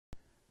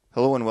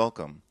Hello and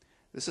welcome.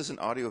 This is an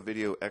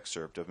audio-video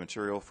excerpt of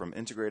material from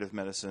Integrative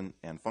Medicine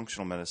and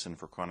Functional Medicine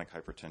for Chronic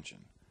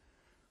Hypertension.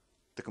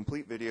 The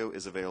complete video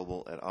is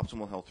available at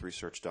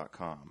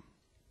optimalhealthresearch.com.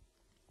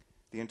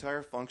 The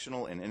entire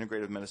functional and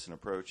integrative medicine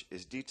approach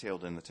is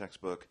detailed in the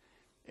textbook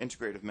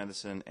Integrative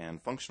Medicine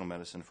and Functional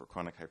Medicine for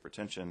Chronic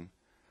Hypertension,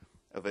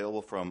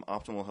 available from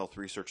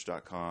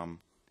optimalhealthresearch.com,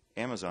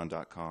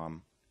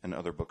 amazon.com, and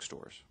other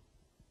bookstores.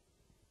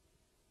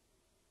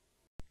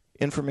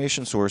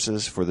 Information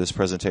sources for this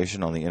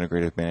presentation on the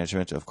integrative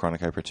management of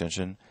chronic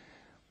hypertension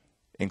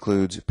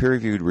includes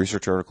peer-reviewed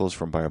research articles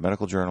from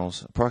biomedical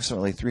journals,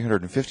 approximately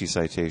 350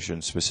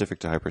 citations specific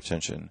to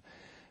hypertension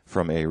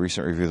from a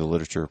recent review of the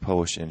literature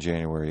published in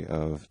January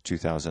of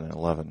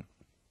 2011.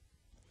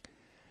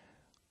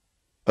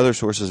 Other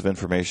sources of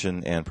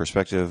information and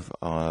perspective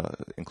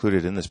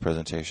included in this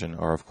presentation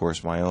are, of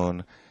course, my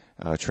own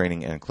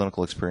training and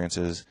clinical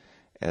experiences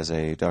as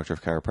a doctor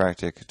of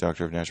chiropractic,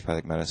 doctor of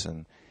naturopathic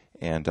medicine,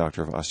 and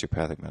doctor of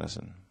osteopathic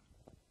medicine.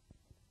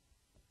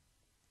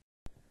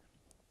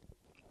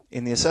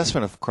 In the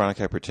assessment of chronic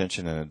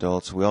hypertension in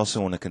adults, we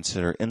also want to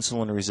consider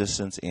insulin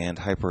resistance and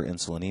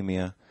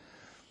hyperinsulinemia.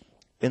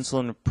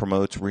 Insulin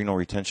promotes renal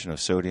retention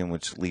of sodium,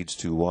 which leads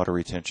to water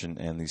retention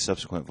and the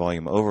subsequent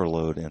volume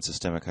overload and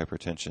systemic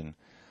hypertension,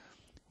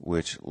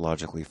 which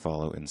logically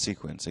follow in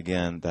sequence.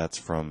 Again, that's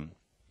from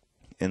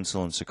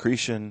insulin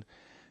secretion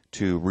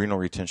to renal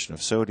retention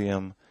of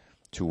sodium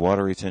to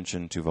water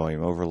retention to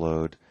volume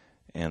overload,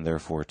 and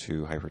therefore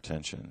to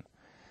hypertension.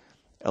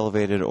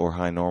 Elevated or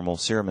high normal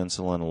serum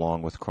insulin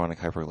along with chronic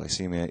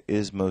hyperglycemia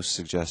is most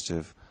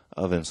suggestive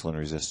of insulin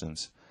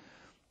resistance.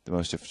 The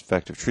most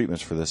effective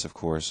treatments for this, of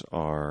course,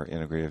 are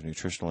integrative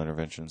nutritional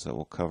interventions that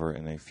we'll cover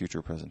in a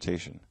future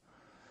presentation.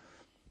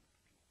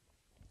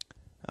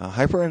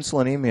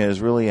 Hyperinsulinemia is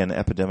really an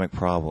epidemic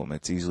problem.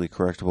 It's easily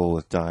correctable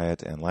with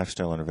diet and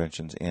lifestyle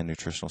interventions and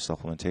nutritional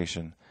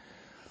supplementation.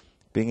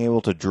 Being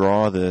able to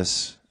draw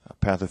this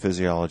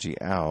pathophysiology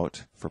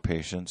out for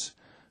patients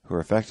who are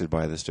affected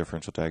by this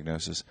differential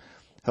diagnosis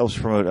helps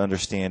promote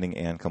understanding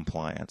and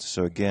compliance.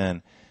 So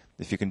again,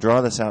 if you can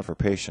draw this out for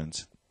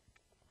patients,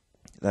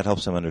 that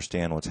helps them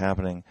understand what's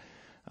happening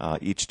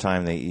each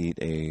time they eat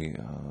a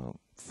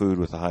food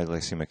with a high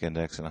glycemic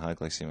index and a high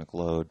glycemic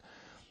load.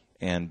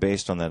 And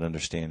based on that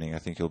understanding, I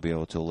think you'll be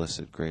able to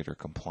elicit greater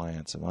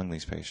compliance among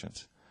these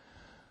patients.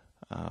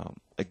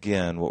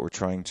 Again, what we're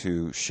trying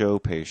to show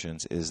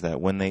patients is that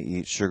when they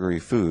eat sugary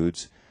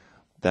foods,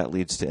 that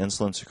leads to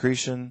insulin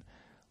secretion,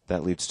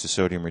 that leads to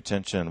sodium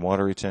retention and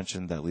water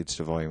retention, that leads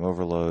to volume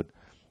overload.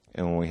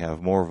 And when we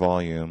have more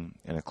volume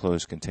in a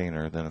closed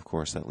container, then of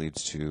course that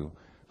leads to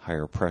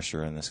higher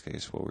pressure, in this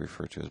case what we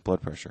refer to as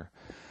blood pressure.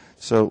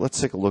 So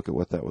let's take a look at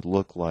what that would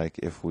look like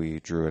if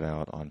we drew it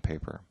out on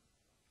paper.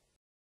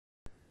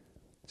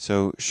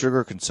 So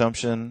sugar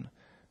consumption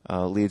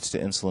leads to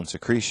insulin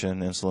secretion.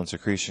 Insulin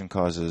secretion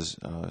causes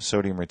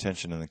sodium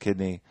retention in the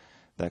kidney.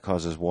 That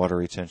causes water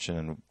retention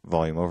and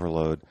volume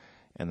overload,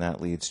 and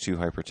that leads to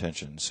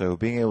hypertension. So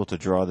being able to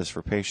draw this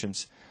for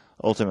patients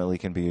ultimately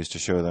can be used to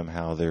show them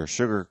how their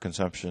sugar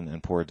consumption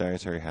and poor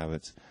dietary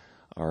habits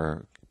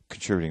are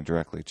contributing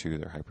directly to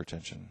their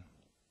hypertension.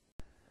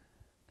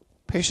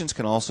 Patients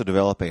can also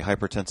develop a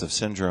hypertensive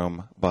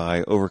syndrome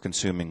by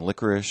overconsuming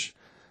licorice,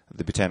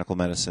 the botanical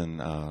medicine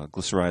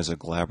Glycyrrhiza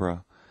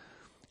glabra.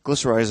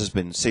 Glycyrrhiza has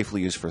been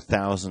safely used for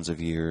thousands of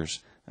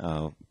years.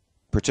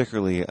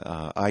 Particularly,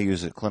 I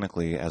use it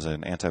clinically as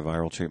an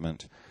antiviral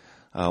treatment.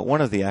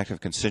 One of the active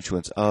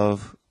constituents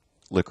of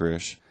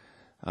licorice,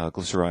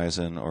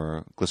 glycyrrhizin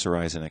or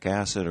glycyrrhizinic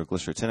acid or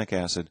glycyrrhetinic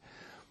acid,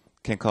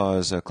 can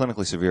cause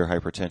clinically severe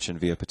hypertension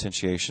via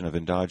potentiation of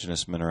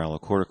endogenous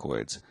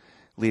mineralocorticoids,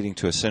 leading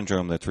to a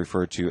syndrome that's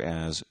referred to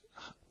as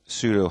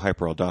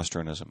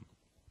pseudo-hyperaldosteronism.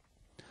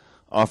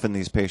 Often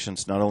these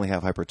patients not only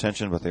have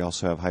hypertension, but they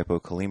also have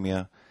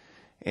hypokalemia,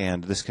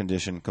 and this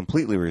condition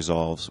completely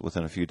resolves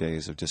within a few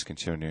days of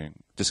discontinuing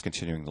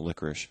the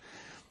licorice.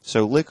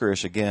 So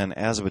licorice, again,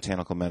 as a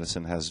botanical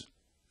medicine, has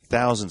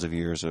thousands of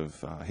years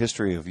of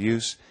history of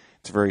use.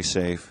 It's very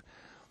safe.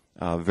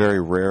 Very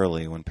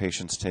rarely, when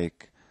patients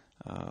take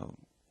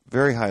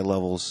very high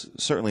levels,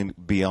 certainly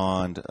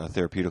beyond a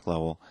therapeutic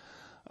level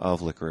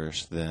of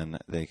licorice, then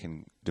they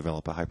can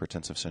develop a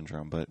hypertensive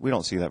syndrome. But we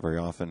don't see that very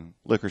often.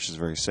 Licorice is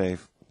very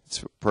safe.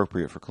 It's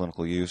appropriate for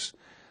clinical use.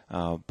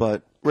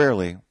 But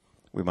rarely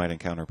we might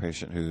encounter a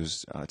patient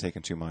who's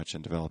taken too much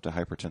and developed a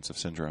hypertensive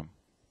syndrome.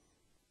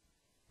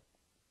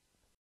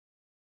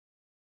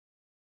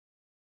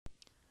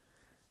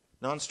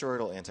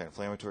 Non-steroidal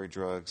anti-inflammatory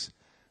drugs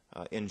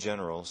in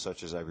general,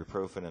 such as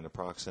ibuprofen and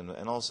naproxen,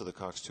 and also the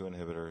COX-2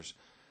 inhibitors,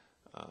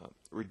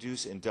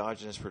 reduce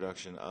endogenous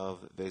production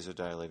of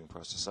vasodilating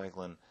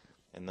prostacyclin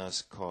and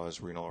thus cause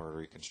renal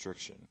artery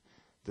constriction.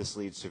 This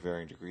leads to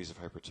varying degrees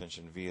of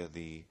hypertension via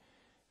the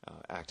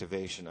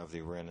activation of the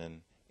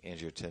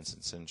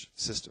renin-angiotensin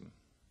system.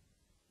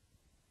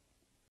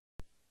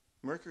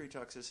 Mercury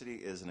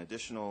toxicity is an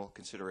additional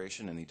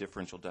consideration in the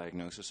differential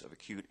diagnosis of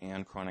acute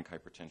and chronic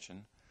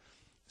hypertension.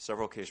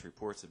 Several case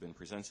reports have been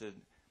presented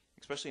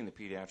especially in the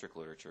pediatric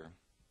literature,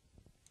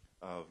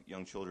 of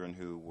young children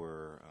who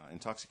were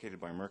intoxicated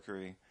by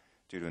mercury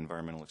due to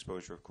environmental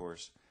exposure, of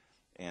course,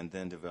 and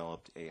then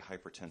developed a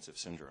hypertensive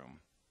syndrome.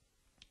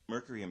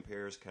 Mercury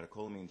impairs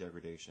catecholamine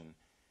degradation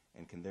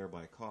and can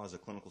thereby cause a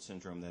clinical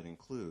syndrome that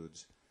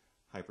includes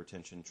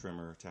hypertension,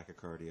 tremor,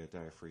 tachycardia,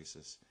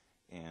 diaphoresis,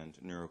 and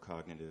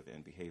neurocognitive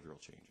and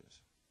behavioral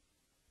changes.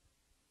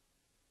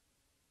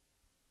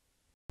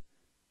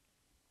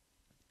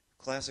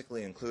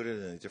 Classically included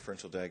in the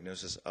differential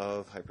diagnosis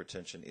of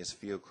hypertension is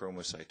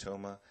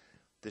Pheochromocytoma.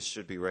 This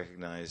should be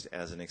recognized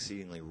as an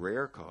exceedingly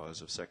rare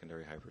cause of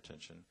secondary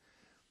hypertension,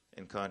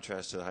 in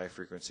contrast to the high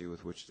frequency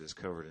with which it is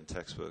covered in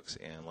textbooks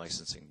and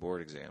licensing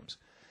board exams.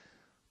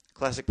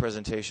 Classic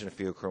presentation of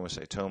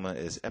Pheochromocytoma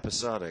is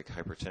episodic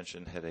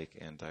hypertension, headache,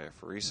 and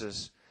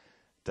diaphoresis.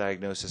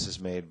 Diagnosis is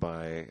made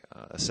by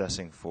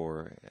assessing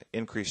for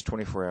increased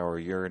 24-hour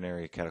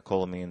urinary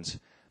catecholamines,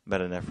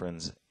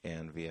 metanephrines,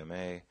 and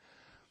VMA,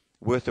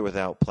 with or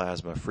without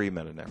plasma-free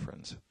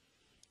metanephrines.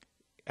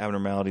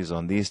 Abnormalities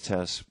on these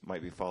tests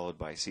might be followed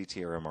by CT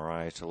or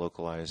MRI to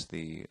localize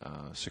the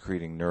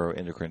secreting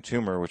neuroendocrine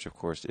tumor, which of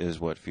course is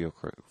what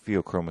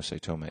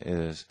pheochromocytoma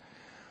is.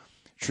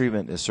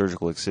 Treatment is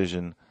surgical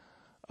excision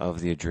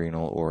of the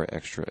adrenal or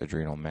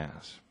extra-adrenal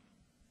mass.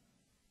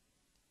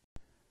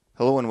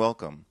 Hello and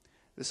welcome.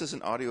 This is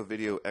an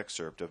audio-video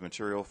excerpt of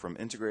material from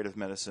Integrative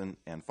Medicine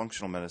and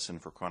Functional Medicine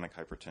for Chronic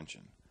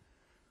Hypertension.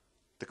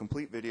 The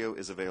complete video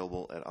is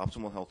available at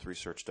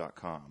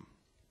optimalhealthresearch.com.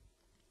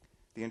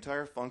 The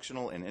entire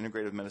functional and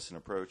integrative medicine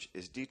approach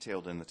is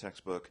detailed in the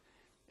textbook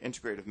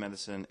Integrative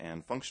Medicine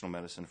and Functional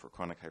Medicine for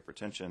Chronic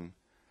Hypertension,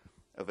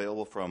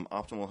 available from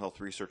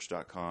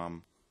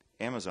optimalhealthresearch.com,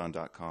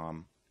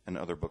 Amazon.com, and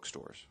other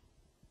bookstores.